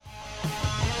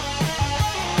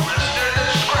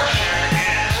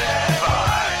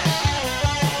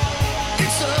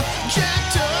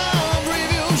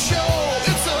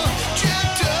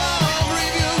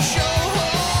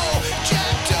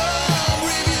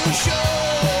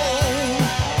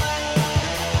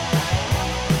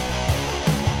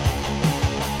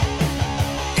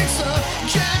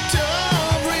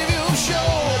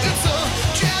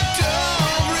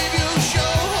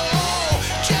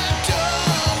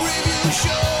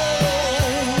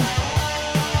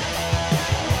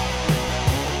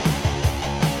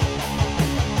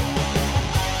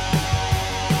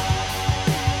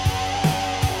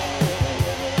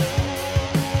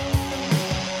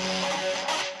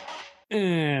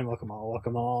And welcome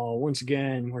all. Once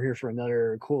again, we're here for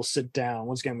another cool sit down.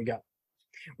 Once again,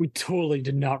 we totally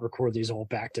did not record these all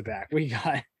back to back. We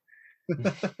got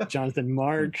Jonathan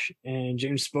Mark and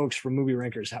James Spokes from Movie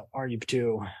Rankers. How are you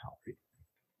two?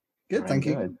 Good, thank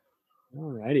you. All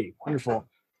righty, wonderful.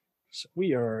 So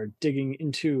we are digging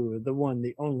into the one,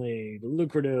 the only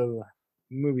lucrative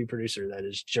movie producer that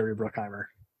is Jerry Bruckheimer.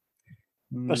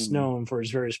 Best known for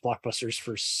his various blockbusters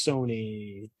for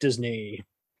Sony, Disney,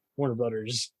 Warner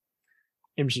Brothers,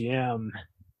 MGM,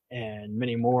 and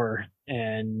many more.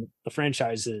 And the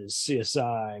franchises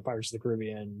CSI, Pirates of the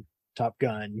Caribbean, Top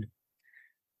Gun,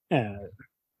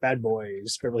 Bad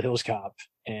Boys, Beverly Hills Cop,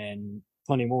 and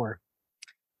plenty more.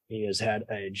 He has had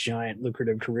a giant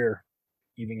lucrative career,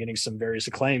 even getting some various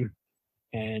acclaim,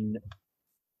 and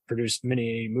produced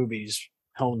many movies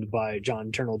helmed by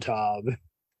John Turteltaub,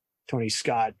 Tony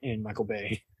Scott, and Michael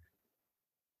Bay.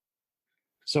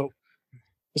 So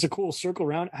it's a cool circle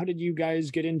around. How did you guys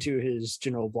get into his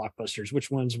general blockbusters? Which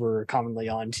ones were commonly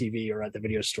on TV or at the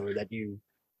video store that you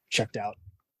checked out?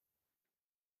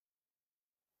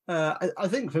 I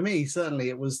think for me, certainly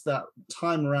it was that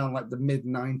time around like the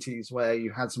mid-90s where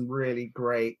you had some really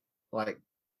great, like,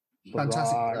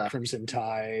 fantastic Rock, Crimson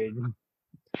Tide,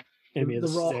 Enemy of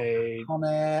the Rock, State, Con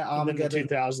Air, Armageddon. And then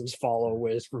the 2000s follow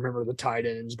with Remember the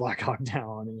Titans, Black Hawk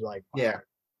Down, and like, wow.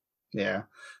 Yeah.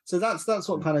 So that's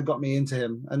what kind of got me into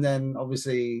him. And then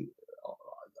obviously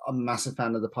I'm a massive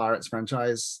fan of the Pirates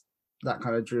franchise. That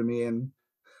kind of drew me in.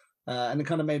 And it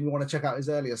kind of made me want to check out his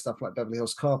earlier stuff like Beverly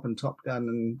Hills Cop and Top Gun.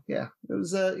 And yeah, it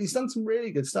was he's done some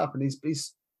really good stuff, and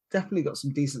he's definitely got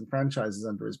some decent franchises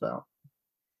under his belt.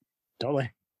 Totally.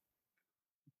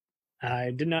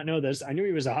 I did not know this. I knew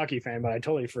he was a hockey fan, but I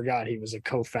totally forgot he was a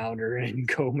co-founder and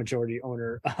co-majority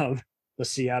owner of the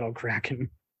Seattle Kraken.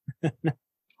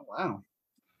 Wow.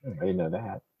 I didn't know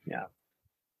that. Yeah.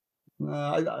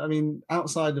 I mean,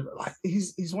 outside of, like,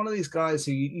 he's one of these guys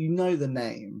who you know the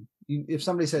name. If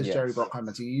somebody says Jerry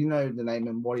Bruckheimer to you, you know the name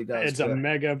and what he does. It's a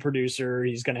mega producer.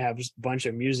 He's going to have a bunch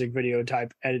of music video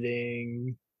type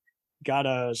editing. Got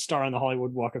a star on the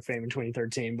Hollywood Walk of Fame in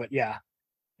 2013. But yeah,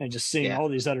 and just seeing all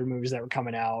these other movies that were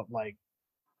coming out, like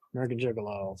American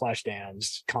Gigolo,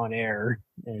 Flashdance, Con Air,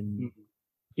 and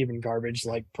even garbage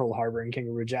like Pearl Harbor and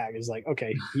Kangaroo Jack is like,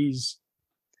 okay, he's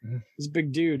a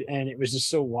big dude. And it was just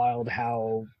so wild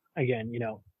how, again,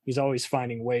 he's always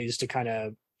finding ways to kind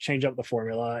of change up the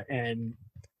formula. And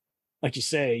like you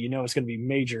say, it's going to be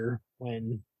major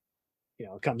when,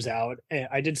 it comes out. And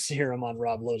I did hear him on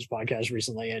Rob Lowe's podcast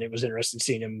recently, and it was interesting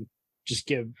seeing him just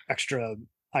give extra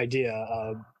idea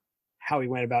of how he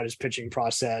went about his pitching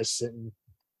process. And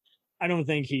I don't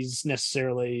think he's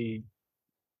necessarily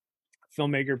a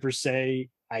filmmaker per se.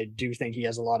 I do think he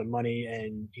has a lot of money,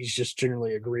 and he's just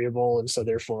generally agreeable. And so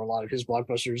therefore a lot of his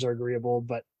blockbusters are agreeable,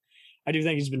 but I do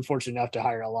think he's been fortunate enough to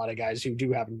hire a lot of guys who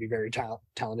do happen to be very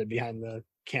talented behind the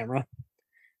camera.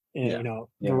 And,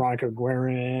 Veronica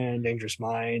Guerin, Dangerous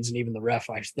Minds, and even The Ref,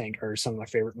 I think, are some of my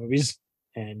favorite movies.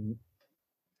 And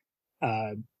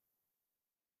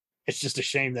it's just a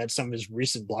shame that some of his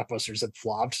recent blockbusters have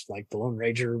flopped. Like The Lone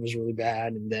Ranger was really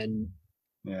bad. And then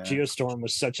Geostorm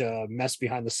was such a mess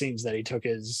behind the scenes that he took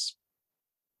his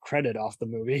credit off the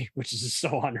movie, which is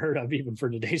so unheard of even for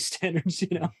today's standards,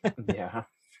 Yeah.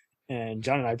 And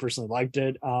John and I personally liked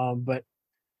it. But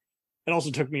it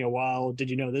also took me a while. Did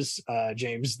you know this,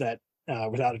 James, that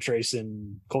Without a Trace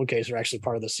and Cold Case are actually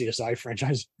part of the CSI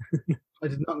franchise? I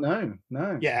did not know.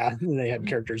 No. Yeah, they had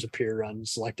characters appear on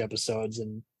select episodes,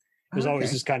 and it was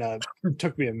always just kind of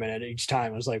took me a minute each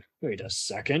time. I was like, wait a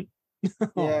second.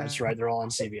 That's right. They're all on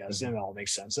CBS. And it all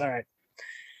makes sense. All right.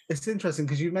 It's interesting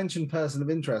because you mentioned Person of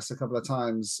Interest a couple of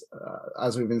times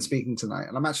as we've been speaking tonight,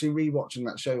 and I'm actually rewatching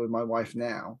that show with my wife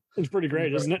now. It's pretty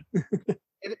great, isn't it?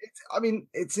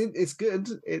 It's good.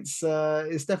 It's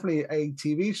definitely a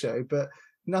TV show, but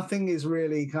nothing is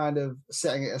really kind of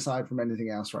setting it aside from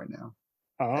anything else right now.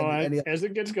 As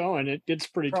it gets going, it gets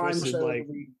pretty twisted.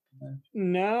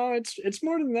 No, it's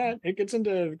more than that. It gets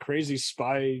into crazy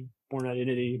spy Born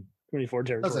Identity 24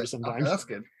 territory sometimes. Okay, that's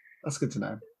good. That's good to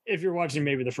know. If you're watching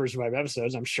maybe the first 5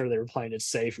 episodes, I'm sure they were playing it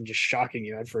safe and just shocking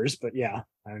you at first. But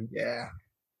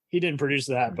he didn't produce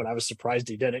that, but I was surprised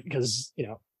he did it because,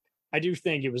 I do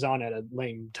think it was on at a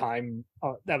lame time.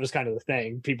 That was kind of the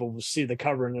thing. People will see the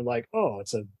cover and they're like, oh,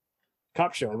 it's a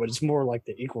cop show, but it's more like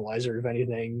the Equalizer, if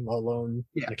anything, let alone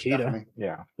Nikita. Definitely.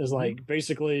 Yeah. It's like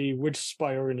basically which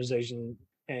spy organization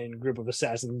and group of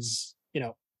assassins,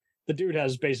 the dude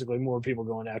has basically more people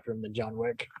going after him than John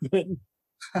Wick.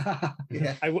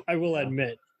 I will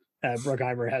admit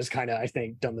Bruckheimer has kind of, I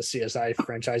think, done the CSI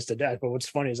franchise to death. But what's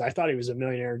funny is I thought he was a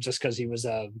millionaire just because he was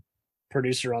a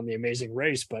producer on The Amazing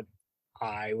Race, but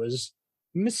I was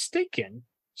mistaken.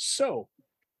 So,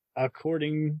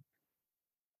 according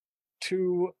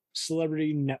to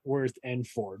Celebrity Net Worth and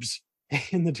Forbes,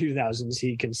 in the 2000s,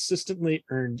 he consistently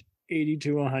earned 80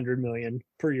 to 100 million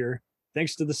per year,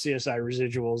 thanks to the CSI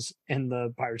residuals and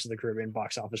the Pirates of the Caribbean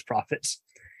box office profits.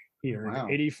 He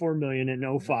earned 84 million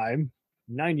in 05,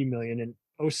 90 million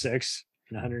in 06,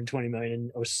 and 120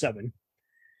 million in 07.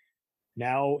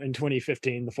 Now, in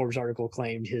 2015, the Forbes article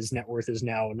claimed his net worth is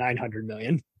now 900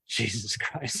 million. Jesus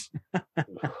Christ. That's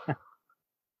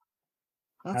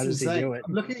How does insane. he do it?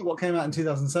 I'm looking at what came out in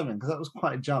 2007 because that was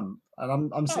quite a jump,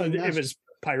 and I'm seeing it was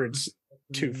Pirates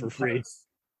 2 for free.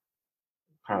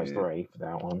 Pirates 3 for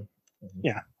that one.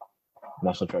 Yeah.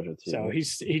 National Treasure 2. So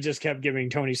he just kept giving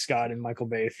Tony Scott and Michael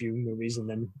Bay a few movies, and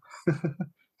then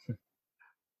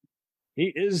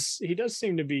he does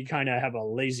seem to be kind of have a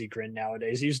lazy grin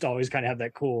nowadays. He used to always kind of have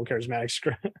that cool, charismatic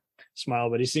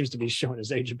smile, but he seems to be showing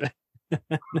his age a bit.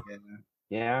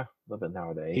 Yeah, a little bit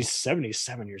nowadays. He's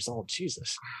 77 years old.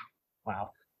 Jesus. Wow.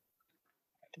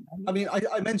 I mean,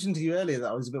 I mentioned to you earlier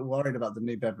that I was a bit worried about the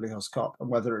new Beverly Hills Cop and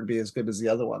whether it would be as good as the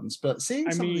other ones. But seeing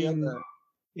some of the other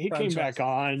he came back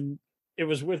on. It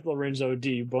was with Lorenzo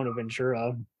di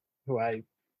Bonaventura, who I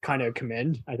kind of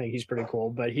commend. I think he's pretty cool.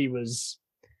 But he was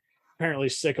apparently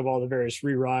sick of all the various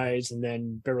rewrites, and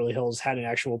then Beverly Hills had an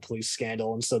actual police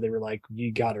scandal, and so they were like,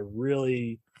 "You got to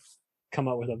really come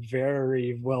up with a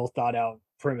very well thought out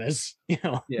premise,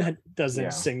 that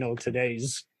doesn't signal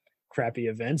today's crappy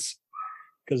events."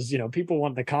 Because people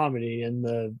want the comedy and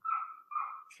the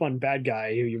fun bad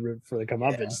guy who you root for the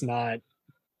comeuppance, not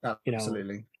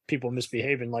absolutely people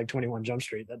misbehaving like 21 Jump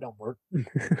Street. That don't work.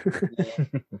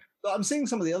 But I'm seeing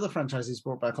some of the other franchises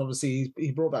brought back. Obviously,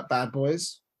 he brought back Bad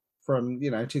Boys from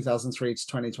 2003 to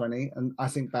 2020, and I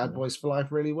think Bad Boys for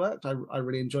Life really worked. I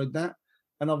really enjoyed that,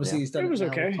 and obviously he's done it was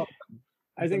okay.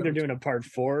 I think they're doing a part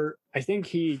 4. I think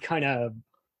he kind of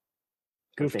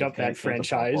goofed up that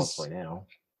franchise. Right now.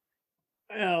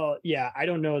 Well, yeah, I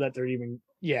don't know that they're even,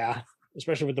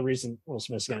 especially with the recent Will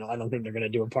Smith scandal. I don't think they're going to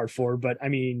do a part 4, but I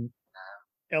mean,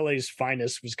 LA's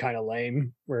Finest was kind of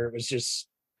lame, where it was just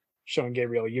showing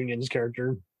Gabriel Union's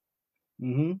character.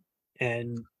 Mm-hmm.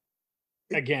 And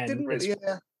again,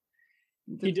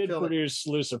 he did produce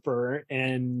Lucifer,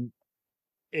 and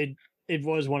it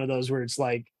was one of those where it's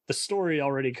like the story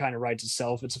already kind of writes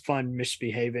itself. It's a fun,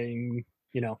 misbehaving,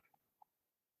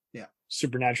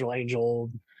 supernatural angel.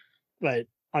 But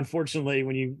unfortunately,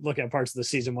 when you look at parts of the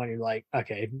season 1, you're like,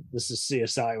 okay, this is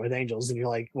CSI with angels. And you're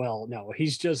like, well, no,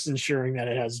 he's just ensuring that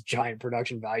it has giant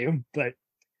production value. But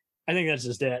I think that's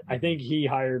just it. I think he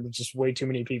hired just way too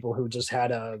many people who just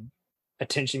had a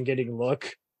attention-getting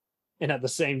look. And at the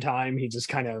same time, he just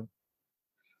kind of,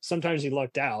 sometimes he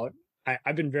lucked out.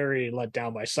 I've been very let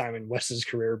down by Simon West's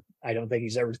career. I don't think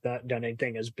he's ever done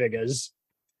anything as big as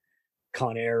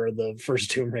Con Air or the first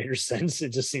Tomb Raider since. It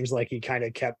just seems like he kind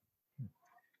of kept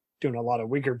doing a lot of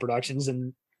weaker productions,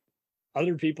 and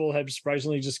other people have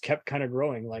surprisingly just kept kind of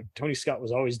growing. Like Tony Scott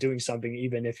was always doing something,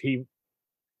 even if he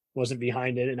wasn't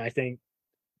behind it. And I think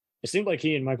it seemed like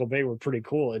he and Michael Bay were pretty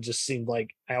cool. It just seemed like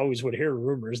I always would hear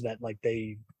rumors that like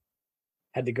they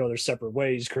had to go their separate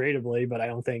ways creatively, but I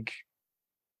don't think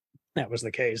that was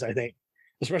the case. I think,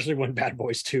 especially when Bad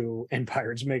Boys 2 and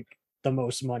Pirates make the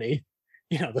most money,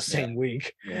 the same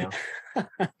week. Yeah.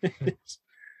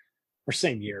 Or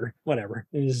same year, whatever.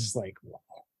 It is just like, wow.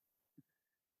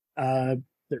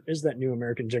 There is that new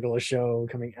American Gigolo show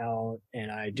coming out,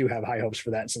 and I do have high hopes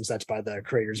for that since that's by the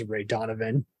creators of Ray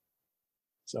Donovan.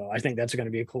 So I think that's going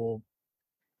to be a cool.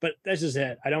 But that's just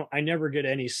it. I never get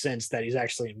any sense that he's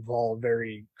actually involved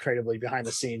very creatively behind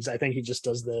the scenes. I think he just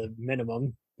does the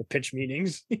minimum, the pitch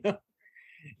meetings.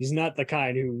 He's not the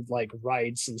kind who like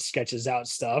writes and sketches out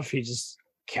stuff. He just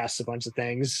casts a bunch of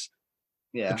things.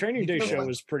 Yeah, the Training Day show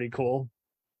was pretty cool,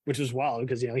 which was wild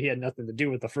because he had nothing to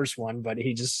do with the first one, but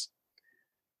he just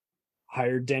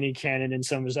hired Denny Cannon and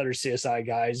some of his other CSI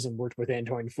guys and worked with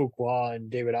Antoine Fuqua and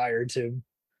David Ayer to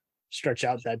stretch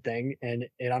out that thing. And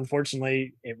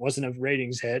unfortunately, it wasn't a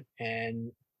ratings hit,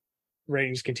 and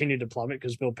ratings continued to plummet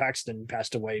because Bill Paxton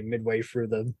passed away midway through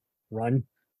the run.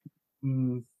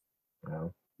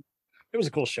 Wow. It was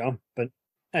a cool show, but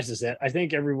that's just it. I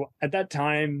think everyone at that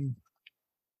time,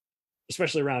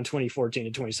 especially around 2014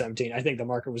 and 2017, I think the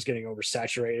market was getting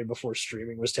oversaturated before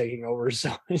streaming was taking over.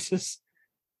 So it's just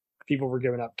people were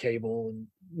giving up cable and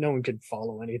no one could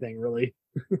follow anything really.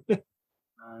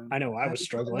 I know I was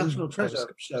struggling. National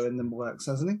Treasure show in the works,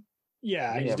 hasn't he?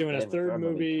 Yeah, he's doing a third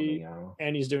movie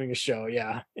and he's doing a show.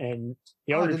 Yeah, and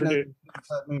he already produced.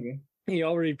 he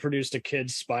already produced a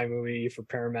kids spy movie for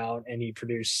Paramount, and he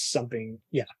produced something.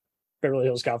 Yeah, Beverly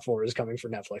Hills Cop 4 is coming for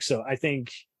Netflix. So I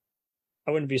think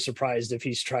I wouldn't be surprised if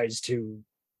he tries to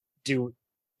do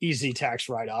easy tax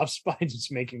write-offs by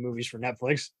just making movies for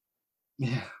Netflix.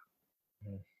 Yeah.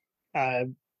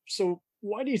 So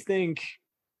why do you think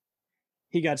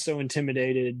he got so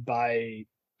intimidated by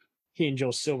he and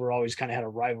Joe Silver always kind of had a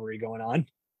rivalry going on?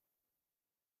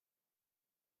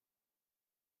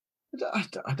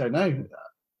 I don't know.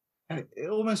 It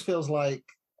almost feels like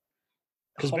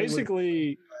because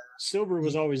basically Silver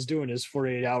was always doing his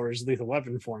 48 hours Lethal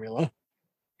Weapon formula,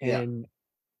 and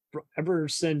ever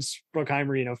since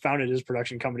Bruckheimer, founded his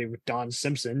production company with Don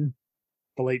Simpson,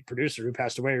 the late producer who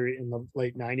passed away in the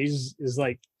late 90s, is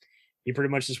like he pretty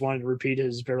much just wanted to repeat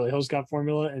his Beverly Hills Cop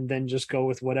formula and then just go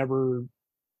with whatever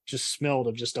just smelled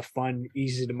of just a fun,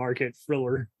 easy to market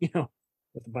thriller, with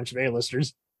a bunch of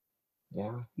A-listers.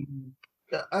 Yeah.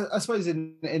 I suppose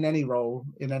in any role,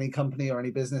 in any company or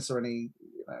any business or any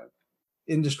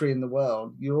industry in the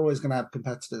world, you're always going to have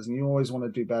competitors and you always want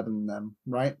to do better than them,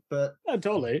 right? But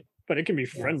totally. But it can be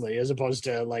friendly as opposed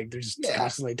to like they're just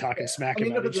constantly talking smack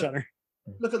about each other.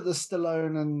 Look at the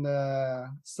Stallone and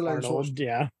Arnold,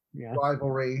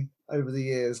 rivalry over the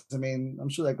years. I mean, I'm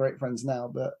sure they're great friends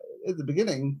now, but at the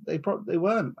beginning they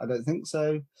weren't. I don't think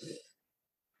so.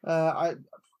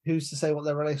 Who's to say what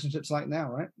their relationship's like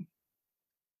now, right?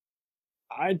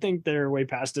 I think they're way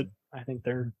past it. I think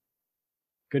they're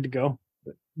good to go.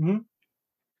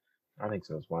 I think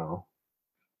so as well.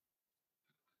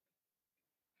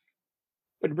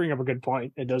 But to bring up a good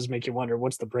point, it does make you wonder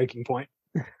what's the breaking point?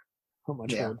 How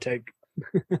much will it take?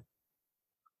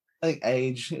 I think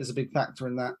age is a big factor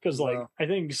in that. Because I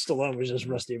think Stallone was just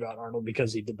rusty about Arnold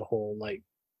because he did the whole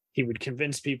he would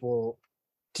convince people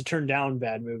to turn down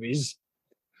bad movies.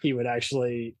 He would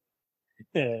actually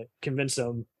convince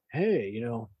them, hey,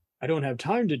 I don't have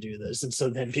time to do this. And so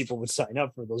then people would sign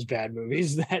up for those bad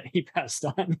movies that he passed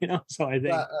on, So I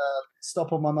think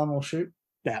Stop or My Mum Will Shoot.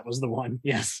 That was the one.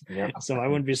 Yes. Yep. So I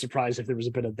wouldn't be surprised if there was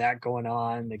a bit of that going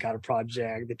on. They got a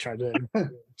project, they tried to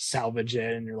salvage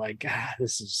it, and you're like,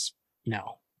 this is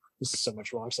so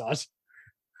much wrong sauce.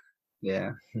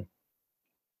 Yeah.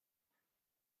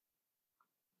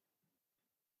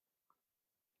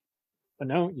 But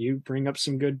no, you bring up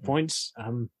some good points.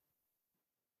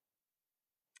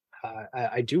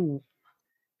 I do,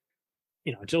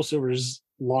 Joe Silver's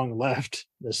long left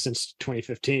since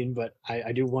 2015, but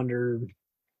I do wonder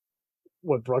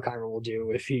what Bruckheimer will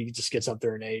do if he just gets up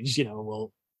there in age.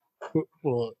 Will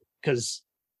because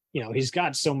he's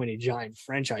got so many giant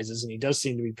franchises, and he does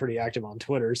seem to be pretty active on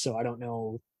Twitter. So I don't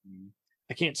know.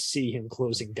 I can't see him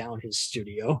closing down his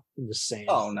studio and just saying,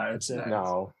 "Oh no,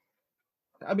 no."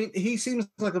 I mean, he seems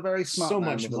like a very smart. So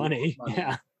much money.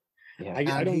 Yeah.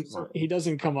 I don't. He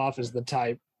doesn't come off as the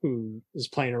type who is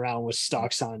playing around with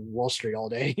stocks on Wall Street all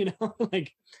day.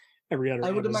 Like every other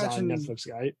Amazon, Netflix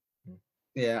guy.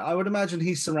 Yeah, I would imagine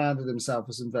he's surrounded himself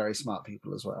with some very smart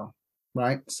people as well,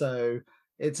 right? So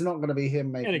it's not going to be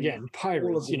him making. And again,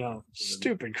 pirates,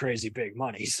 stupid, crazy, big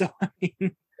money. So I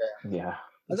mean, yeah.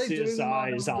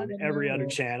 CSI is on every other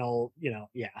channel.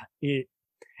 And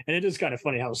it is kind of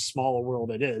funny how small a world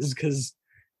it is, because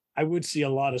I would see a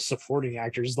lot of supporting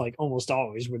actors, like almost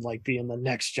always would be in the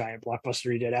next giant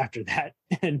blockbuster he did after that.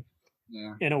 And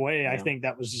in a way, I think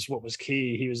that was just what was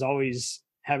key. He was always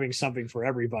having something for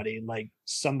everybody, like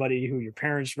somebody who your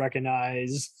parents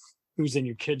recognize, who's in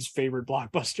your kid's favorite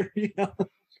blockbuster.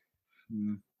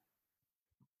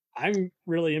 I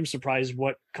really am surprised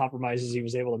what compromises he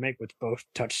was able to make with both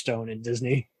Touchstone and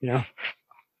Disney. Yeah.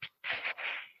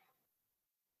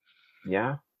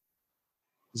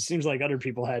 It seems like other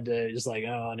people had to just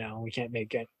oh no, we can't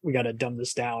make it. We got to dumb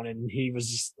this down. And he was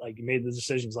just made the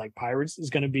decisions Pirates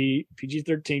is going to be a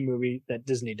PG-13 movie that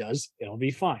Disney does. It'll be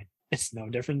fine. It's no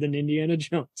different than Indiana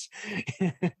Jones.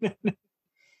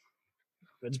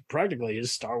 It's practically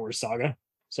his Star Wars saga.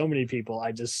 So many people,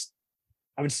 I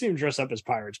would see him dress up as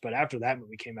pirates, but after that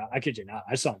movie came out, I kid you not,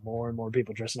 I saw more and more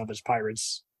people dressing up as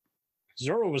pirates.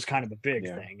 Zorro was kind of a big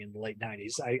thing in the late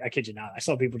 90s. I kid you not. I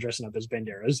saw people dressing up as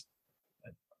Banderas.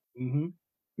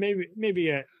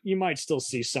 Maybe you might still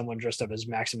see someone dressed up as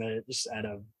Maximus at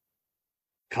a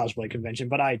cosplay convention,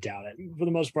 but I doubt it. For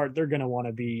the most part, they're going to want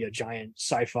to be a giant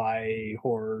sci-fi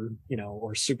horror,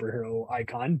 or superhero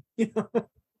icon.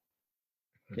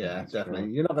 Yeah,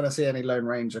 definitely. You're not going to see any Lone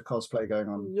Ranger cosplay going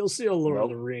on. You'll see a Lord of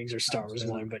the Rings or Star Wars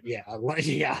one, but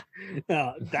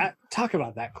that talk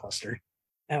about that cluster.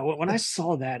 When I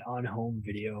saw that on home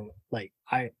video,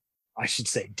 I should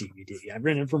say DVD. I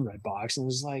rented it from Redbox and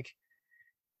was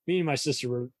me and my sister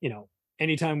were,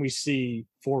 anytime we see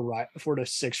 4 to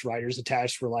 6 writers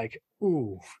attached, we're like,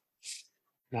 ooh,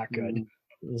 not good.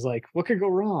 It's like, what could go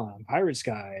wrong? Pirate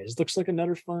Skies looks like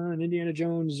another fun Indiana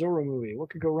Jones Zorro movie. What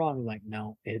could go wrong? I'm like,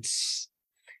 no, it's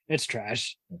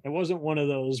trash. It wasn't one of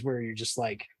those where you're just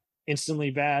like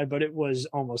instantly bad, but it was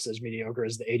almost as mediocre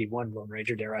as the 81 Lone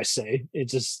Ranger, dare I say.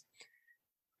 It's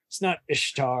not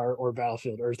Ishtar or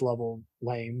Battlefield Earth level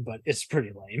lame, but it's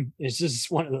pretty lame. It's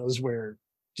just one of those where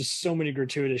just so many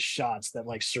gratuitous shots that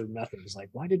like serve nothing. It's like,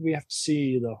 why did we have to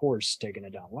see the horse taking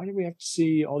it down? Why did we have to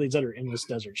see all these other endless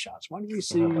desert shots? Why did we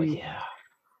see?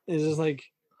 It's just like,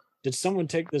 did someone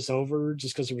take this over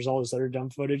just because there was all this other dumb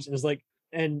footage? And it's like,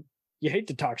 and you hate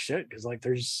to talk shit because like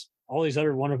there's all these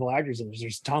other wonderful actors and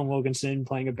there's Tom Wilkinson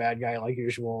playing a bad guy like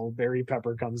usual. Barry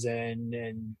Pepper comes in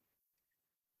and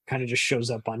kind of just shows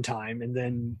up on time, and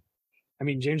then I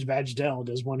mean James Badge Dell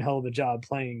does one hell of a job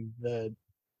playing the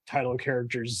title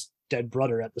character's dead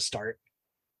brother at the start.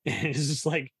 And it's just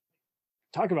like,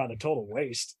 talk about a total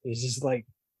waste. It's just like,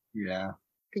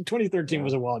 2013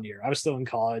 was a wild year. I was still in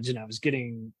college and I was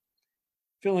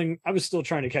I was still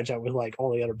trying to catch up with like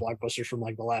all the other blockbusters from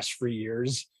like the last 3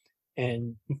 years,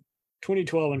 and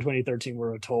 2012 and 2013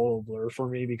 were a total blur for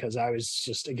me because I was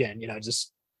just, again,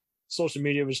 just social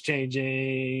media was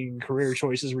changing, career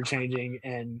choices were changing,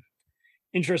 and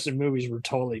interest in movies were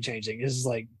totally changing. This is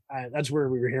like, that's where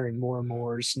we were hearing more and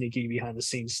more sneaky behind the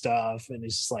scenes stuff. And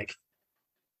it's just like,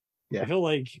 I feel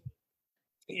like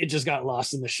it just got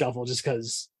lost in the shuffle just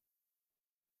because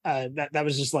that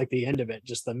was just like the end of it.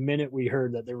 Just the minute we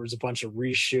heard that there was a bunch of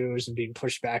reshoots and being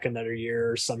pushed back another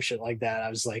year or some shit like that, I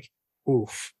was like,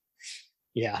 oof,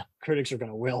 yeah, critics are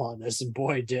going to wail on this. And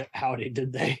boy, howdy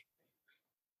did they.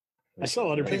 I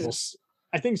saw other people.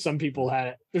 I think some people had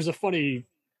it. There's a funny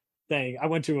thing. I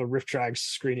went to a Riff Trax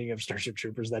screening of Starship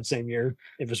Troopers that same year.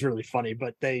 It was really funny,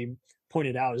 but they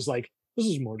pointed out, is like, this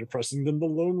is more depressing than the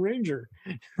Lone Ranger.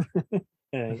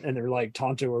 and they're like,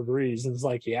 Tonto agrees. And it's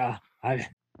like, yeah,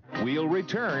 We'll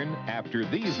return after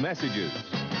these messages.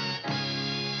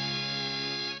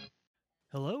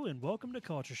 Hello and welcome to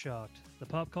Culture Shocked, the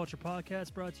pop culture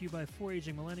podcast brought to you by 4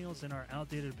 aging millennials and our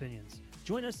outdated opinions.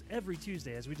 Join us every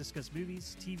Tuesday as we discuss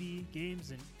movies, TV,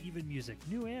 games, and even music,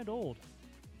 new and old.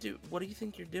 Dude, what do you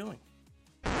think you're doing?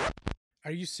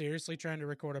 Are you seriously trying to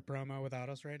record a promo without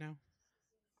us right now?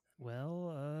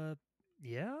 Well,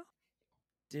 yeah?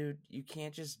 Dude, you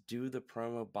can't just do the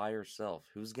promo by yourself.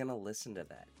 Who's gonna listen to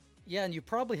that? Yeah, and you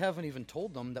probably haven't even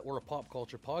told them that we're a pop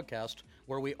culture podcast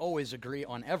where we always agree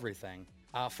on everything.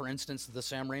 For instance, the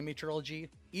Sam Raimi trilogy,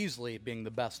 easily being the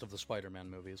best of the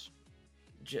Spider-Man movies.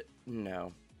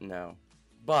 No.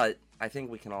 But I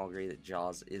think we can all agree that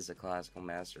Jaws is a classical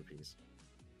masterpiece.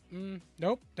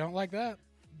 Nope, don't like that.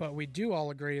 But we do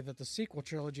all agree that the sequel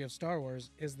trilogy of Star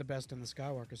Wars is the best in the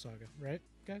Skywalker saga, right,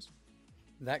 guys?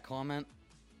 That comment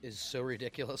is so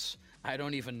ridiculous. I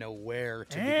don't even know where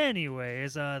to begin.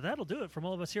 Anyways, that'll do it from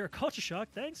all of us here at Culture Shock.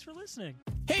 Thanks for listening.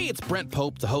 Hey, it's Brent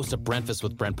Pope, the host of Breakfast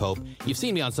with Brent Pope. You've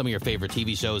seen me on some of your favorite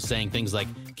TV shows saying things like,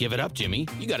 give it up, Jimmy.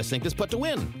 You got to sink this putt to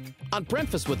win. On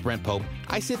Breakfast with Brent Pope,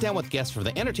 I sit down with guests from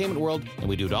the entertainment world, and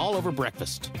we do it all over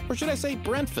breakfast. Or should I say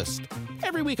Brentfast?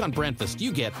 Every week on Brentfast,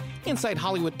 you get inside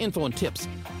Hollywood info and tips,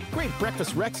 great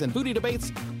breakfast recs and booty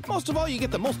debates. Most of all, you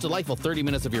get the most delightful 30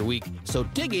 minutes of your week. So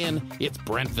dig in. It's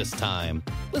Brentfast time.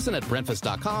 Listen at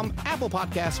Brentfast.com, Apple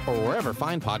Podcasts, or wherever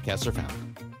fine podcasts are found.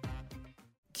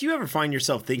 Do you ever find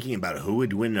yourself thinking about who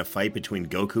would win in a fight between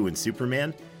Goku and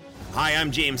Superman? Hi,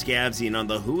 I'm James Gavsey, and on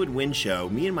the Who Would Win show,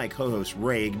 me and my co-host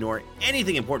Ray ignore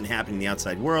anything important happening in the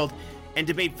outside world and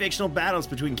debate fictional battles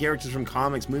between characters from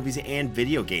comics, movies, and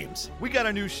video games. We got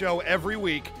a new show every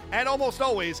week, and almost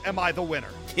always am I the winner.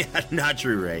 Yeah, not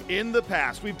true, Ray. In the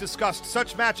past, we've discussed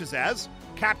such matches as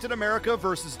Captain America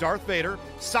versus Darth Vader,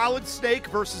 Solid Snake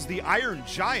versus the Iron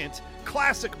Giant,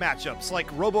 classic matchups like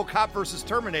RoboCop versus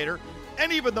Terminator,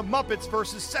 and even the Muppets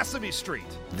versus Sesame Street.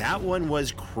 That one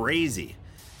was crazy.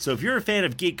 So if you're a fan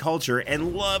of geek culture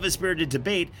and love a spirited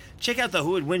debate, check out the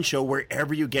Who Would Win show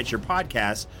wherever you get your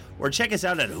podcasts, or check us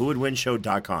out at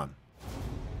whowouldwinshow.com.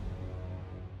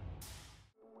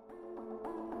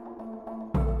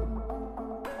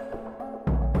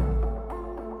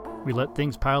 We let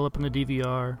things pile up in the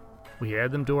DVR, we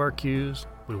add them to our queues,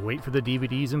 we wait for the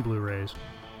DVDs and Blu-rays.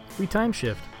 We time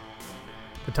shift.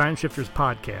 The Time Shifters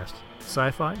Podcast.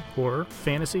 Sci-fi, horror,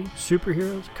 fantasy,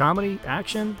 superheroes, comedy,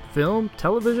 action, film,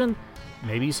 television,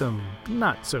 maybe some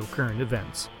not-so-current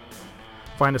events.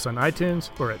 Find us on iTunes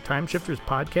or at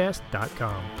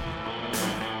timeshifterspodcast.com.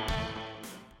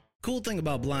 Cool thing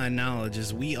about Blind Knowledge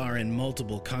is we are in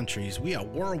multiple countries. We are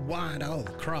worldwide all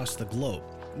across the globe.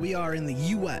 We are in the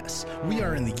US. We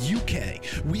are in the UK.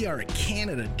 We are in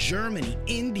Canada, Germany,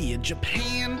 India,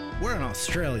 Japan. We're in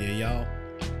Australia, y'all.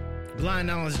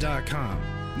 BlindKnowledge.com.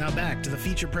 Now back to the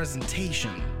feature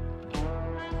presentation.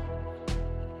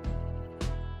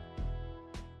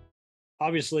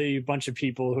 Obviously, a bunch of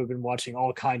people who've been watching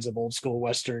all kinds of old school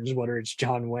Westerns, whether it's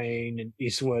John Wayne and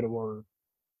Eastwood or,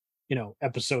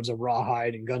 episodes of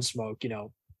Rawhide and Gunsmoke,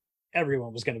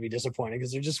 everyone was going to be disappointed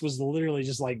because there just was literally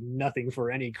just like nothing for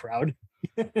any crowd.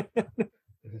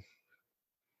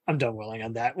 I'm done willing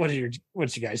on that. What's your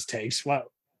guys' takes? What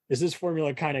is this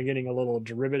formula kind of getting a little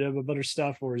derivative of other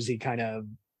stuff, or is he kind of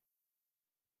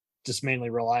just mainly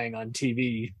relying on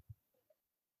TV,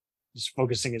 just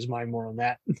focusing his mind more on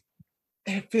that?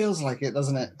 It feels like it,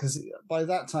 doesn't it? Because by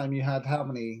that time you had how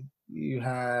many? You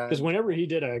had, because whenever he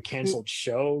did a canceled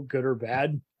show, good or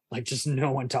bad, like just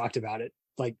no one talked about it.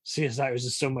 Like CSI was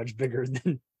just so much bigger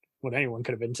than what anyone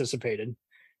could have anticipated.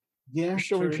 Yeah,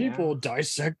 showing people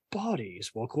dissect bodies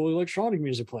while cool electronic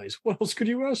music plays. What else could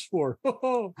you ask for?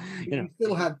 You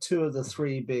still had 2 of the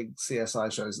 3 big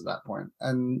CSI shows at that point,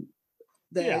 and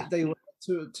they were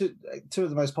two of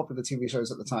the most popular TV shows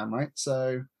at the time, right?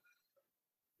 So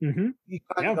you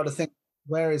kind of got to think,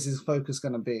 where is his focus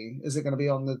going to be? Is it going to be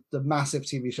on the massive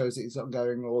TV shows that he's got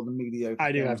going, or the mediocre?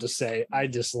 I do have to say, I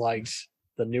disliked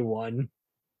the new one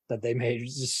that they made. It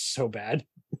was just so bad.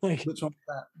 Like, which one was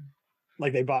that?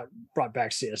 Like they brought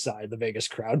back CSI, the Vegas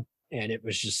crowd, and it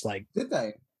was just like, did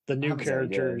they? The new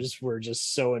characters were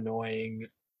just so annoying.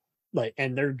 Like,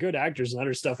 and they're good actors and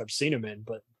other stuff I've seen them in,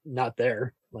 but not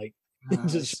there. Like,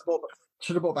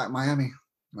 should have brought back Miami.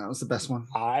 That was the best one.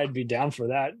 I'd be down for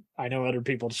that. I know other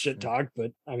people shit talk,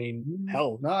 but I mean,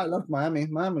 hell. No, I love Miami.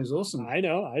 Miami was awesome. I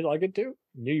know. I like it too.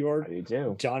 New York. You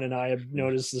do. John and I have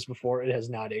noticed this before. It has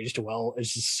not aged well.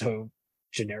 It's just so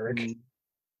generic.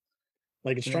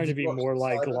 Like it's trying to be more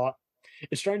like law.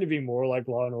 It's trying to be more like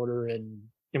Law and Order and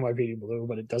NYPD Blue,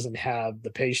 but it doesn't have the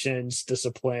patience,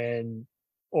 discipline,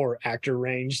 or actor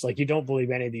range. Like you don't believe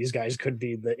any of these guys could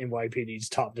be the NYPD's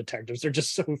top detectives. They're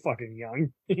just so fucking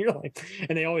young. You're like,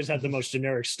 and they always have the most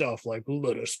generic stuff, like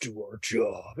 "Let us do our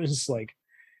job." It's like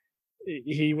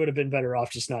he would have been better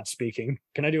off just not speaking.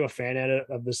 Can I do a fan edit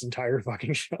of this entire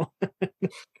fucking show?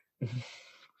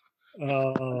 I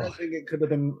don't think it could have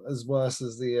been as worse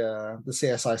as the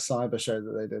CSI Cyber show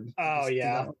that they did. Oh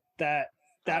yeah,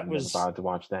 that was about to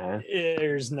watch that.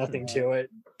 There's nothing to it.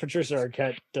 Patricia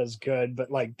Arquette does good, but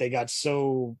like they got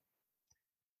so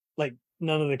like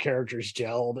none of the characters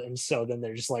gelled, and so then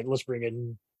they're just like, let's bring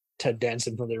in Ted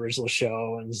Danson from the original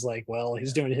show, and it's like, well,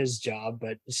 he's doing his job,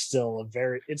 but it's still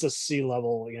it's a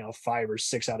C-level, 5 or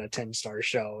 6 out of 10 star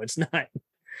show. It's not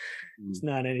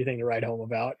anything to write home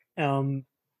about.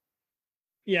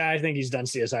 Yeah, I think he's done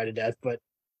CSI to death, but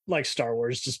like Star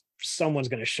Wars, just someone's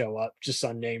going to show up just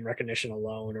on name recognition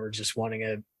alone, or just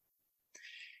wanting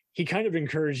he kind of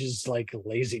encourages like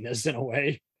laziness in a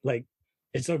way. Like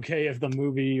it's okay if the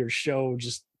movie or show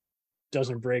just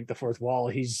doesn't break the fourth wall.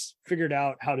 He's figured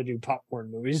out how to do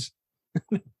popcorn movies.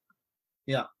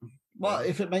 Yeah. Well,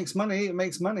 if it makes money, it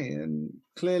makes money. And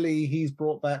clearly he's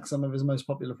brought back some of his most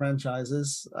popular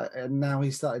franchises, and now he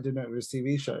started doing it with his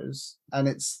TV shows, and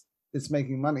it's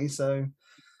making money. So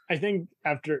I think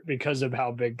because of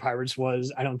how big Pirates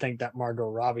was, I don't think that Margot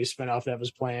Robbie spinoff that was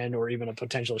planned or even a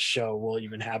potential show will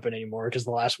even happen anymore, because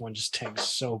the last one just tanked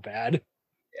so bad.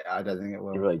 Yeah, I don't think it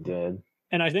will. It really did.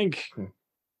 And I think,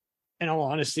 in all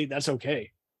honesty, that's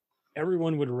okay.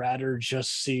 Everyone would rather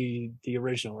just see the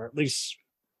original, or at least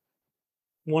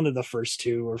one of the first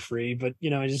 2 or free, but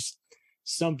just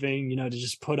something, to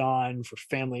just put on for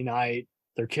family night.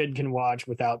 Their kid can watch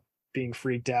without being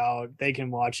freaked out. They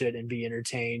can watch it and be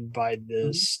entertained by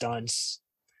the stunts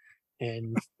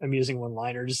and amusing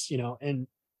one-liners, and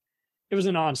it was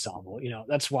an ensemble,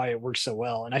 that's why it works so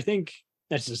well. And I think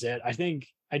that's just it. I think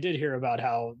I did hear about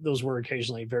how those were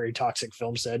occasionally very toxic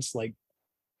film sets. Like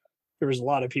there was a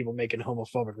lot of people making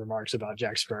homophobic remarks about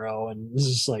Jack Sparrow, and this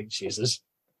is like, Jesus.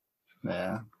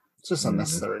 Yeah. It's just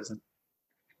unnecessary, isn't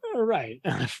it? Right.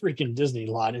 Freaking Disney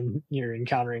lot, and you're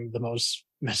encountering the most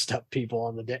messed up people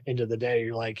on the end of the day.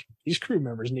 You're like, these crew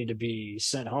members need to be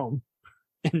sent home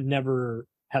and never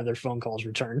have their phone calls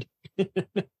returned.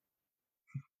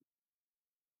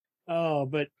 Oh,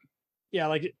 but yeah,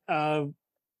 like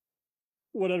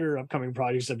what other upcoming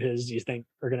projects of his do you think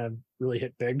are gonna really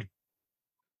hit big?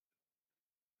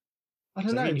 I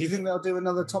don't know. Do you think they'll do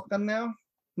another Top Gun now?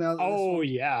 Oh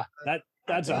yeah,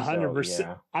 that's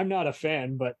 100%. I'm not a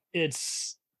fan, but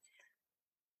it's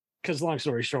because, long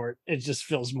story short, it just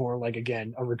feels more like,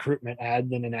 again, a recruitment ad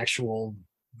than an actual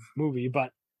movie.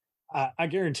 But I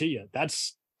guarantee you,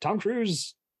 that's Tom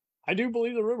Cruise I do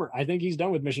believe the rumor. I think he's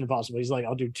done with Mission Impossible. He's like,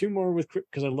 I'll do 2 more with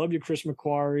because I love you, Chris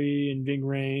McQuarrie and Ving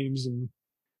Rhames and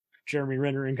Jeremy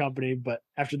Renner and company. But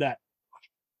after that,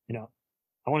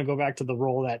 I want to go back to the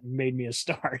role that made me a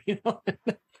star.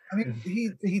 I mean,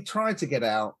 he tried to get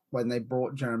out when they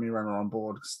brought Jeremy Renner on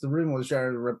board, because the rumor was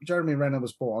Jeremy Renner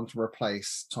was brought on to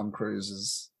replace Tom Cruise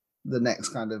as the next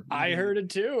kind of. I heard it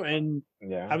too, and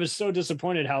I was so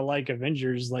disappointed how like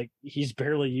Avengers, like he's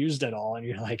barely used at all, and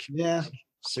you're like,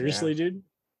 seriously, dude.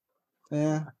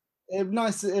 Yeah, it'd be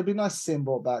nice to see him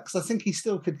brought back, because I think he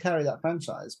still could carry that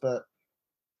franchise, but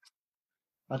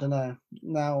I don't know.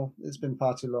 Now it's been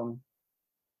far too long.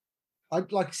 Like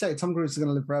you say, Tom Cruise is going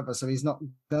to live forever, so he's not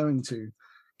going to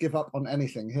give up on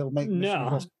anything. He'll make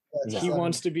he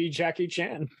wants to be Jackie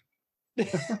Chan.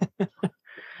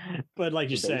 But like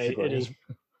you say,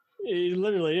 it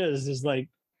literally is. It's like,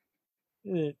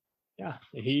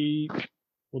 he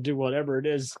will do whatever it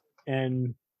is,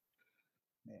 and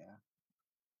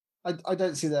I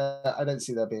don't see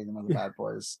there being another Bad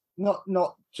Boys.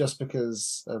 Not just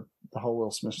because of the whole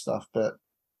Will Smith stuff, but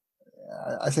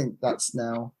I think that's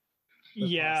now.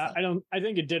 I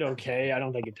think it did okay. I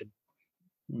don't think it did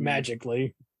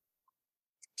magically.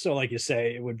 So like you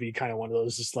say, it would be kind of one of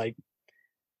those, just like,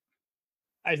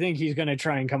 I think he's going to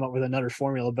try and come up with another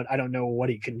formula, but I don't know what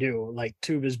he can do. Like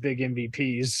 2 of his big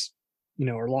MVPs,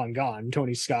 are long gone.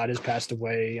 Tony Scott has passed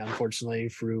away, unfortunately,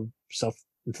 through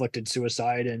self-inflicted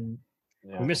suicide, and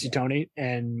we miss you, Tony.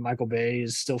 And Michael Bay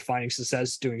is still finding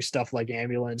success doing stuff like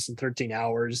Ambulance and 13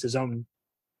 Hours, his own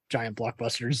giant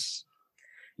blockbusters.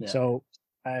 Yeah. So,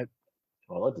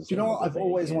 you know what I've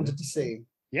always wanted to see?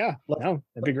 Yeah, that'd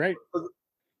be great.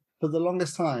 For the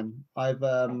longest time, I've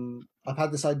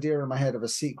had this idea in my head of a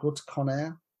sequel to Con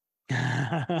Air.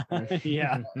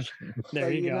 Yeah,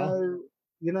 there you go.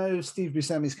 Steve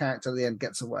Buscemi's character at the end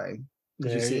gets away.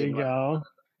 There you go.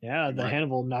 Yeah, the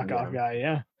Hannibal knockoff guy.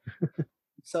 Yeah.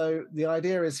 So the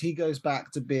idea is he goes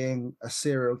back to being a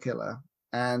serial killer,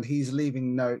 and he's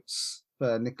leaving notes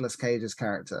for Nicolas Cage's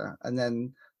character, and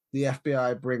then the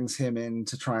FBI brings him in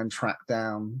to try and track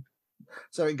down.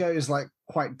 So it goes like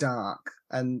quite dark,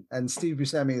 and Steve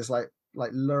Buscemi is like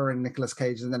luring Nicolas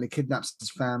Cage, and then he kidnaps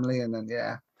his family, and then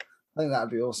I think that would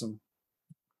be awesome.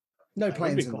 No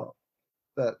planes involved,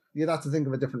 but you'd have to think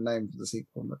of a different name for the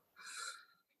sequel. But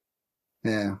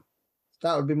yeah,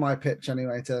 that would be my pitch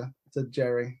anyway to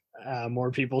Jerry.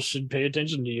 More people should pay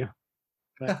attention to you.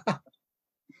 But,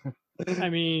 I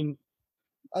mean,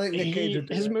 I think Nick Cage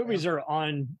his movies are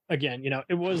on again.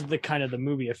 It was the kind of the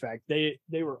movie effect. They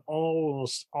were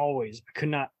almost always.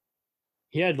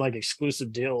 He had like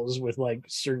exclusive deals with like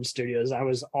certain studios. I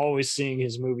was always seeing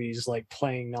his movies like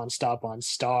playing nonstop on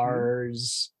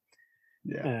Stars.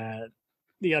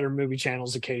 The other movie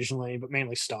channels occasionally, but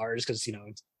mainly Stars, because it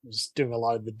was doing a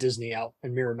lot of the Disney out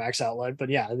and Miramax outlet. But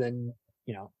then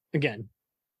again,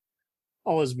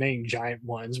 all his main giant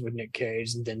ones with Nick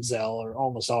Cage and Denzel are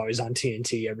almost always on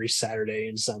TNT every Saturday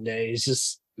and Sunday. It's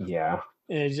just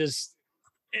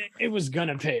it was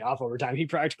gonna pay off over time. He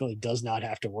practically does not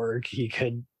have to work. He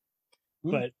could,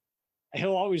 but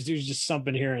he'll always do just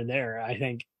something here and there. I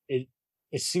think it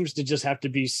seems to just have to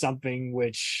be something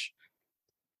which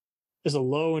is a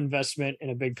low investment and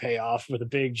a big payoff with a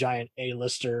big giant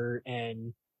A-lister.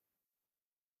 And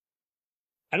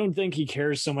I don't think he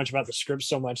cares so much about the script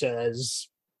so much as,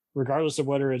 regardless of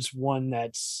whether it's one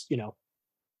that's,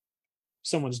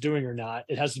 someone's doing or not,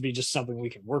 it has to be just something we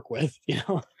can work with,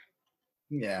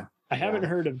 Yeah. I haven't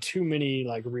heard of too many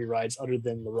like rewrites other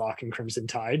than The Rock and Crimson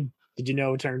Tide. Did you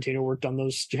know Tarantino worked on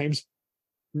those, James?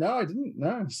 No, I didn't.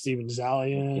 No. Steven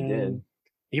Zalian. He did.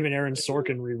 Even Aaron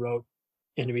Sorkin rewrote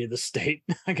Enemy of the State.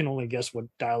 I can only guess what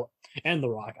dialogue, and The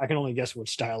Rock. I can only guess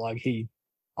which dialogue he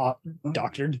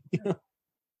doctored.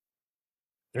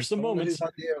 There's some moments. His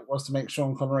idea was to make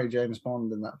Sean Connery James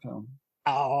Bond in that film.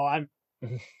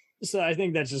 So I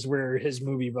think that's just where his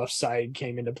movie buff side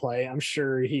came into play. I'm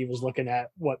sure he was looking at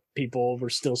what people were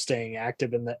still staying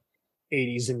active in the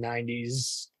 80s and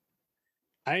 90s.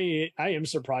 I am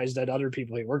surprised at other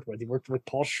people he worked with. He worked with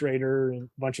Paul Schrader and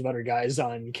a bunch of other guys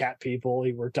on Cat People.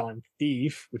 He worked on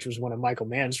Thief, which was one of Michael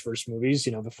Mann's first movies,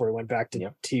 before he went back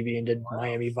to TV and did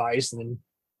Miami Vice and then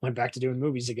went back to doing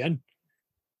movies again.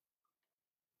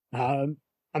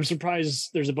 I'm surprised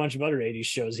there's a bunch of other 80s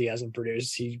shows he hasn't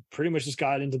produced. He pretty much just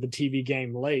got into the TV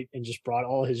game late and just brought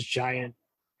all his giant,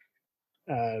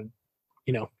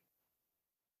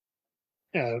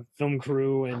 film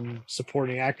crew and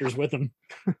supporting actors with him.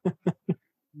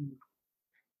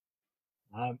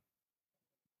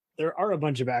 There are a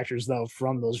bunch of actors, though,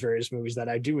 from those various movies that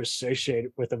I do associate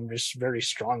with him just very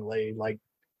strongly. Like,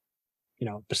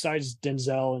 besides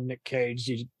Denzel and Nick Cage,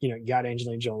 you got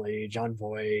Angelina Jolie, John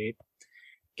Voight,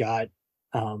 got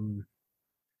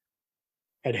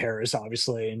Ed Harris,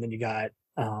 obviously, and then you got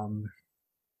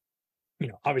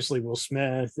obviously Will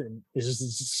Smith, and there's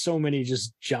just so many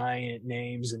just giant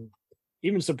names, and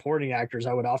even supporting actors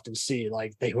I would often see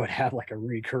like they would have like a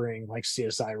recurring like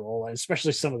CSI role, and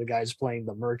especially some of the guys playing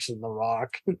the Mercs in The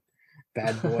Rock,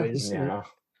 Bad Boys. Yeah.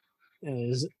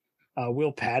 Is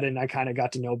Will Patton I kind of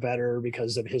got to know better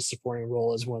because of his supporting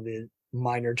role as one of the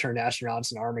minor turned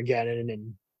astronauts in Armageddon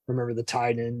and Remember the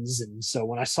Titans. And so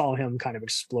when I saw him kind of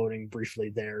exploding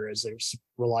briefly there as a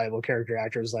reliable character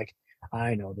actor, I was like,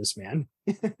 I know this man.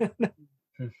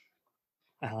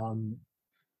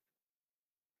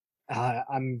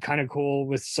 I'm kind of cool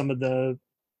with some of the.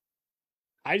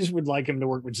 I just would like him to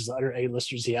work with just other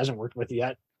A-listers he hasn't worked with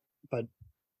yet, but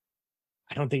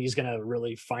I don't think he's gonna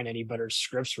really find any better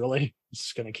scripts. Really, he's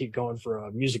just gonna keep going for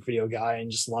a music video guy and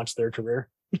just launch their career.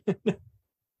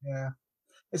 Yeah,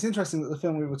 it's interesting that the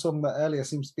film we were talking about earlier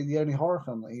seems to be the only horror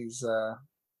film that he's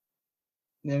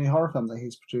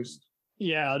produced.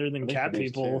 Yeah, other than Cat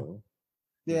People.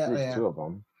 Yeah. Two of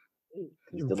them.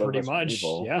 Pretty much,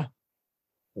 yeah.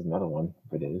 There's another one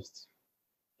produced.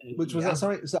 Which was that?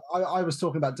 Sorry, so I was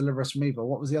talking about Deliver Us from Evil.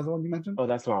 What was the other one you mentioned? Oh,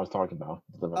 that's what I was talking about.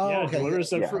 Deliver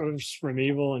Us from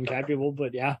Evil and Cat People.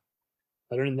 But yeah,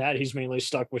 other than that, he's mainly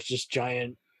stuck with just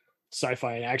giant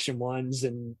sci-fi and action ones.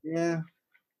 And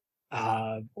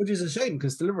which is a shame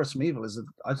because Deliver Us from Evil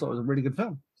I thought it was a really good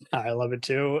film. I love it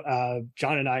too.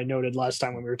 John and I noted last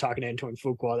time when we were talking to Antoine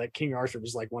Fuqua that King Arthur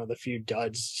was like one of the few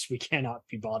duds we cannot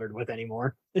be bothered with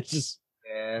anymore. It's just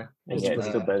it's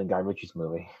still better than Guy Ritchie's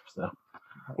movie. So.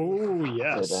 Oh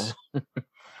yes.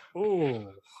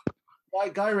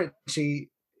 Guy Ritchie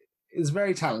is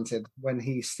very talented when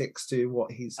he sticks to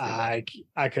what he's doing.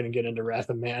 I couldn't get into Wrath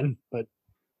of Man, but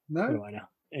no, what do I know?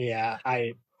 Yeah,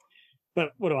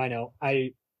 but what do I know?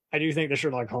 I do think the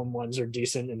Sherlock Holmes ones are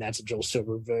decent, and that's a Joel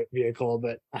Silver vehicle,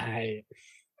 but I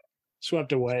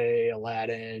swept away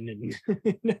Aladdin, and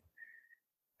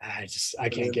I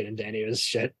can't get into any of his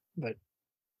shit. But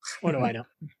what do I know?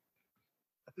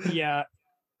 Yeah,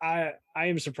 I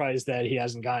am surprised that he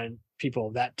hasn't gotten people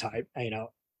of that type. It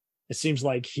seems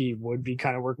like he would be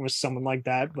kind of working with someone like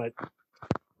that, but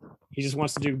he just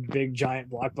wants to do big giant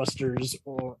blockbusters,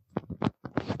 or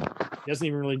he doesn't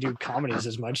even really do comedies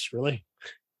as much, really.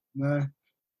 No,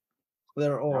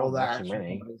 they're all that.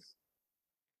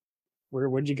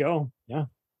 Where'd you go? Yeah.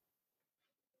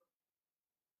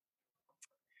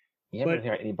 You haven't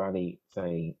heard anybody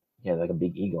say he had like a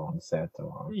big ego on set.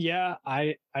 Yeah,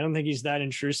 I don't think he's that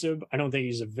intrusive. I don't think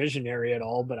he's a visionary at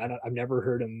all, but I've never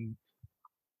heard him.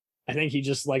 I think he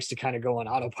just likes to kind of go on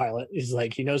autopilot. He's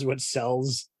like, he knows what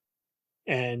sells.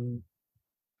 And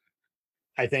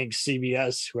I think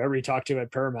CBS, whoever he talked to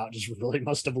at Paramount, just really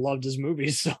must have loved his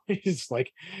movies. So he's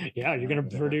like, yeah, you're going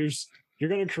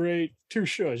to create 2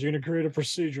 shows. You're going to create a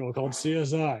procedural called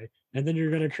CSI. And then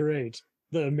you're going to create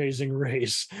The Amazing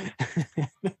Race.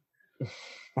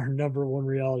 Our number one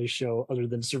reality show other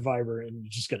than Survivor, and you're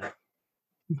just gonna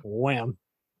wham.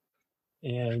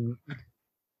 And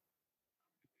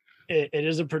it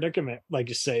is a predicament, like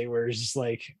you say, where it's just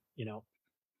like,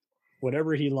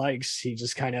 whatever he likes, he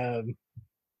just kind of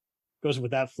goes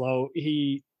with that flow.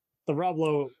 The Rob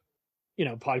Lowe,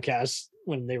 podcast,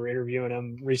 when they were interviewing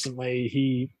him recently,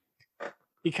 he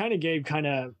kind of gave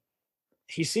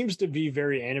he seems to be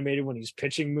very animated when he's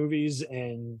pitching movies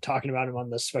and talking about him on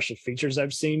the special features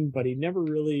I've seen, but he never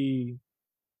really,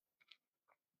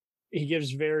 he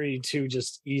gives very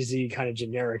just easy kind of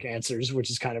generic answers, which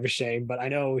is kind of a shame. But I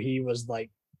know he was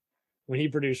like, when he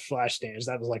produced Flashdance,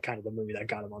 that was like kind of the movie that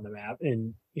got him on the map.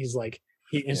 And he's like,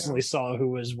 he instantly saw who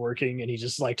was working, and he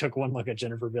just like took one look at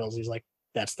Jennifer Beals. He's like,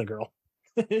 that's the girl.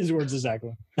 His words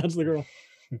exactly. That's the girl.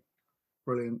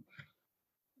 Brilliant.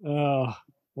 Oh,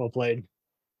 well played.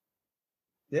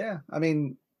 Yeah, I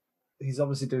mean, he's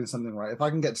obviously doing something right. If I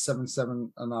can get to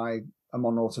 7-7 and I am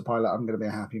on autopilot, I'm going to be a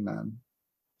happy man.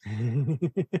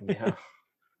 Yeah.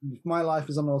 If my life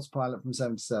is on autopilot from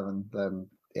 7 to 7, then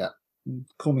yeah,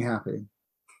 call me happy.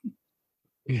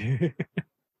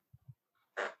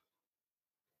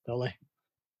 Totally.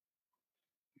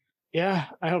 Yeah,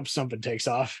 I hope something takes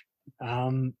off.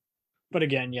 But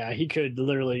again, yeah, he could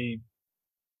literally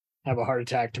have a heart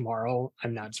attack tomorrow.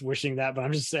 I'm not wishing that, but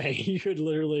I'm just saying he could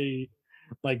literally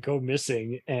like go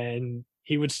missing and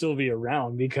he would still be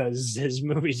around because his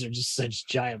movies are just such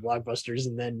giant blockbusters,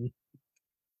 and then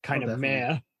kind of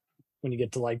meh when you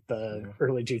get to like the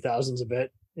early 2000s a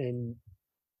bit, and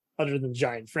other than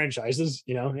giant franchises,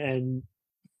 and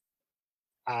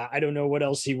I don't know what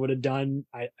else he would have done.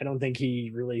 I don't think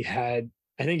he really had.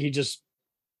 I think he just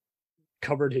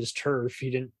covered his turf. He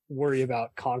didn't worry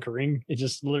about conquering. It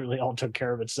just literally all took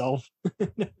care of itself.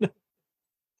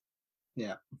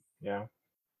 Yeah. Yeah.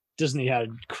 Disney had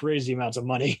crazy amounts of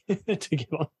money to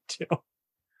give on to.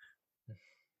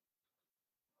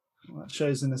 Well, that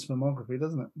shows in his filmography,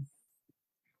 doesn't it?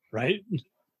 Right?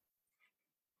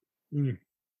 Mm.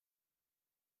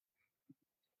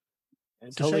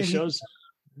 It totally shows.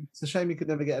 It's a shame you could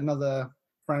never get another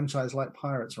franchise like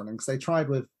Pirates running, because they tried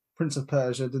with Prince of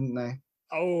Persia, didn't they?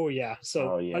 Oh yeah.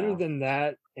 So other than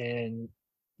that and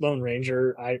Lone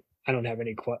Ranger, I don't have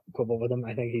any quibble with him.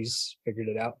 I think he's figured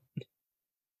it out.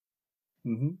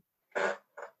 Mm-hmm.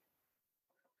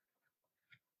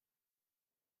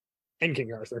 And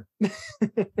King Arthur.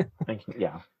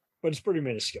 Yeah. But it's pretty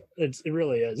minuscule. It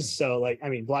really is. So like, I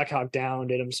mean, Black Hawk Down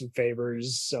did him some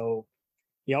favors. So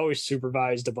he always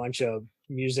supervised a bunch of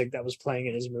music that was playing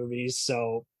in his movies.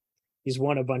 So he's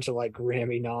won a bunch of like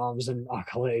Grammy noms and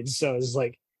accolades. So it's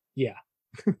like, yeah.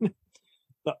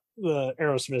 the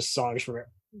Aerosmith songs from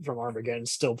Armageddon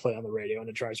still play on the radio, and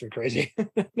it drives me crazy.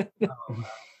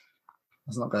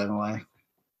 It's not going away.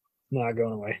 Not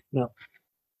going away. No.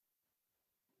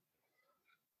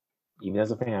 Even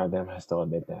as a fan of them, I still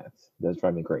admit that. It does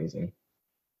drive me crazy.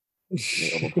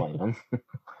 They overplay them.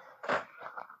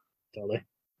 Totally.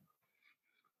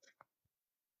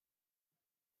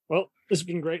 Well, this has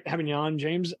been great having you on,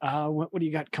 James. What do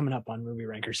you got coming up on Movie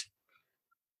Rankers?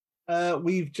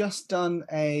 We've just done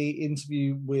a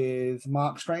interview with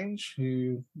Mark Strange,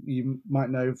 who you might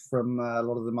know from a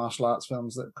lot of the martial arts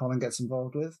films that Colin gets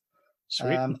involved with.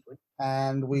 Sweet.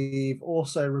 And we've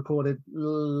also recorded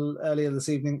earlier this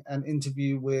evening an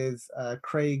interview with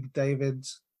Craig David.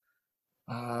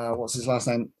 What's his last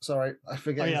name? Sorry, I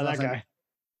forget. Oh yeah, that guy. Name.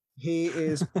 He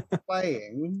is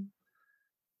playing.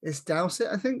 It's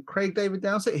Dowsett, I think. Craig David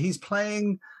Dowsett. He's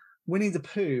playing Winnie the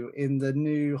Pooh in the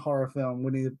new horror film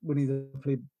Winnie the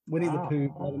Pooh,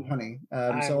 Blood and Honey.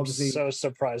 I'm so obviously, so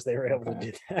surprised they were able to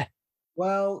do that.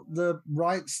 Well, the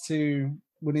rights to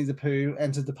Winnie the Pooh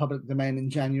entered the public domain in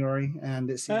January, and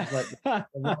it seems like the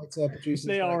writer producers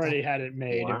they already had it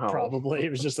made. Wow. Probably it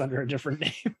was just under a different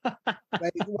name. They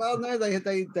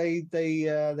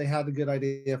had a good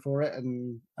idea for it,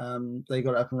 and they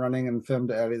got it up and running and filmed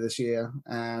it earlier this year.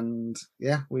 And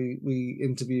yeah, we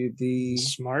interviewed the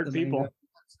smart people.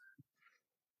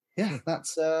 Yeah,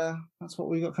 that's what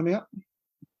we got coming up.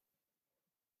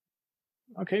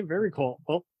 Okay, very cool.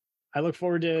 Well, I look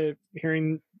forward to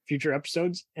hearing future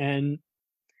episodes, and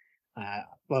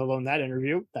let alone that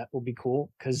interview. That will be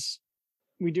cool, because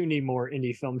we do need more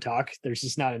indie film talk. There's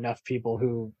just not enough people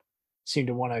who seem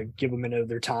to want to give a minute of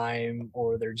their time,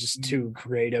 or they're just too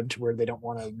creative to where they don't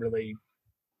want to really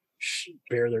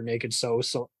bare their naked souls,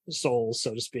 so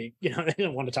to speak. You know, they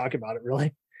don't want to talk about it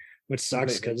really, which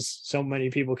sucks, because so many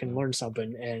people can learn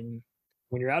something. And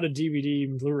when you're out of DVD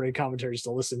and Blu-ray commentaries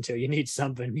to listen to, you need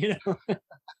something, you know.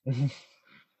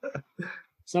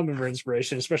 Something for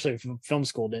inspiration, especially if film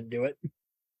school didn't do it.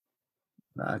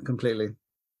 Completely.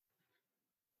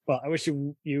 Well, I wish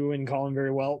you and Colin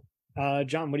very well.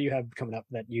 John, what do you have coming up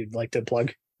that you'd like to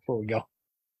plug before we go?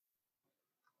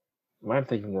 I'm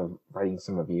thinking of writing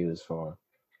some reviews for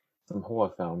some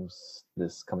horror films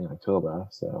this coming October.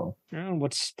 So,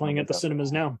 what's playing at the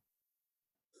cinemas now?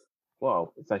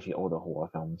 Well, it's actually older horror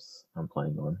films I'm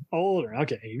playing on. Older,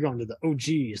 okay. You're going to the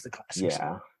OGs, the classics.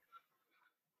 Yeah.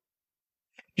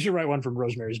 You should write one from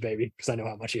Rosemary's Baby, because I know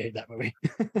how much you hate that movie.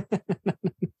 I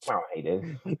don't hate it.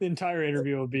 The entire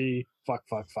interview will be fuck.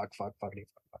 Oh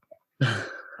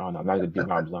no, I'm not gonna beat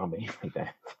Rob Zombie like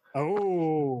that.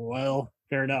 Oh well,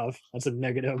 fair enough. That's a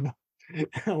negative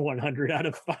 100 out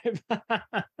of 5.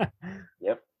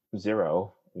 Yep,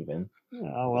 0 even.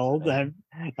 Oh well,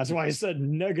 that's why I said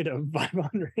negative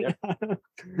 500. Yep.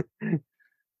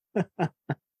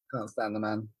 Can't stand the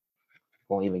man.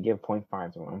 Won't even give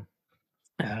 0.5 to him.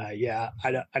 Yeah,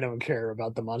 I don't care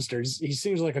about the monsters. He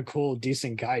seems like a cool,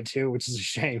 decent guy too, which is a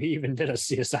shame. He even did a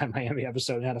CSI Miami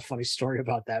episode and had a funny story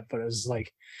about that, but it was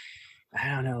like, I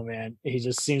don't know, man. He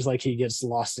just seems like he gets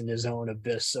lost in his own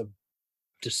abyss of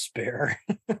despair.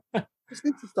 Just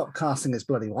needs to stop casting his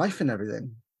bloody wife and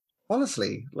everything.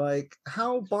 Honestly, like,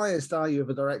 how biased are you of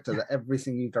a director that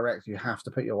everything you direct, you have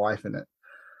to put your wife in it?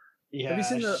 Yeah, have you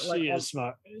seen the, she is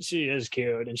smart. She is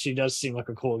cute, and she does seem like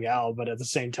a cool gal. But at the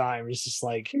same time, it's just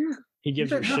like he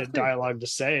gives her shit dialogue to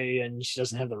say, and she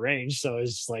doesn't have the range. So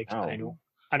it's like I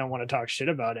don't want to talk shit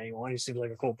about anyone. He seems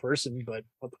like a cool person, but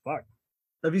what the fuck?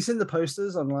 Have you seen the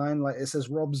posters online? Like, it says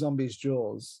Rob Zombie's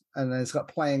Jaws, and then it's got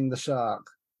playing the shark,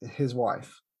 his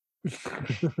wife. This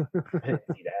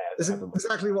is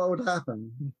exactly what would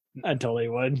happen. I totally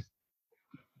would.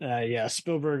 Yeah,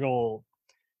 Spielberg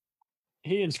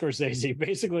he and Scorsese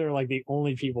basically are like the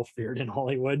only people feared in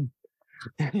Hollywood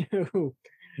who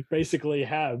basically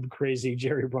have crazy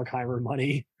Jerry Bruckheimer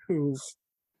money who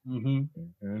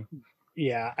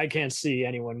yeah, I can't see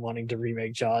anyone wanting to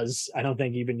remake Jaws. I don't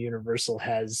think even Universal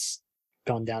has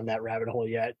gone down that rabbit hole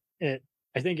yet.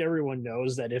 I think everyone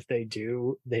knows that if they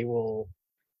do, they will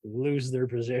lose their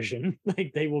position.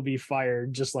 Like they will be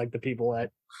fired, just like the people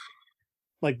at,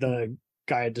 like the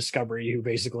guy at Discovery who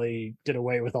basically did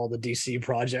away with all the DC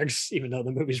projects, even though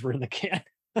the movies were in the can.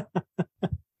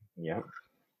 Yeah.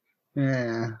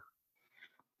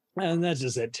 And that's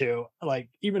just it too. Like,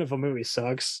 even if a movie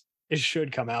sucks, it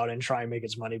should come out and try and make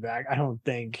its money back. I don't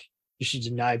think you should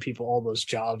deny people all those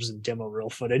jobs and demo reel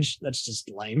footage. That's just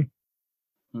lame.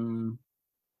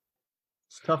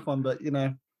 It's a tough one, but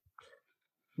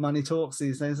money talks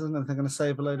these days, isn't it? They're going to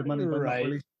save a load of money, but not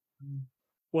really.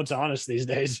 What's honest these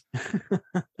days?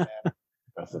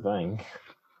 That's the thing.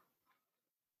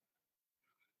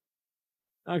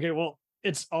 Okay, well,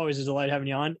 it's always a delight having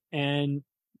you on. And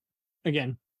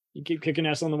again, you keep kicking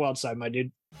ass on the wild side, my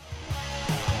dude.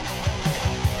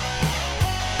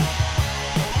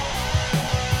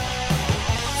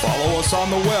 Follow us on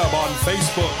the web on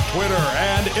Facebook, Twitter,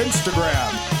 and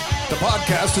Instagram. The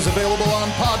podcast is available on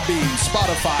Podbean,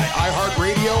 Spotify,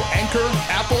 iHeartRadio, Anchor,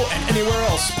 Apple, and anywhere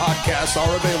else podcasts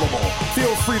are available.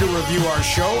 Feel free to review our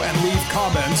show and leave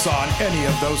comments on any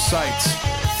of those sites.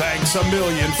 Thanks a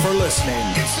million for listening.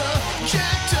 It's a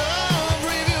jacked up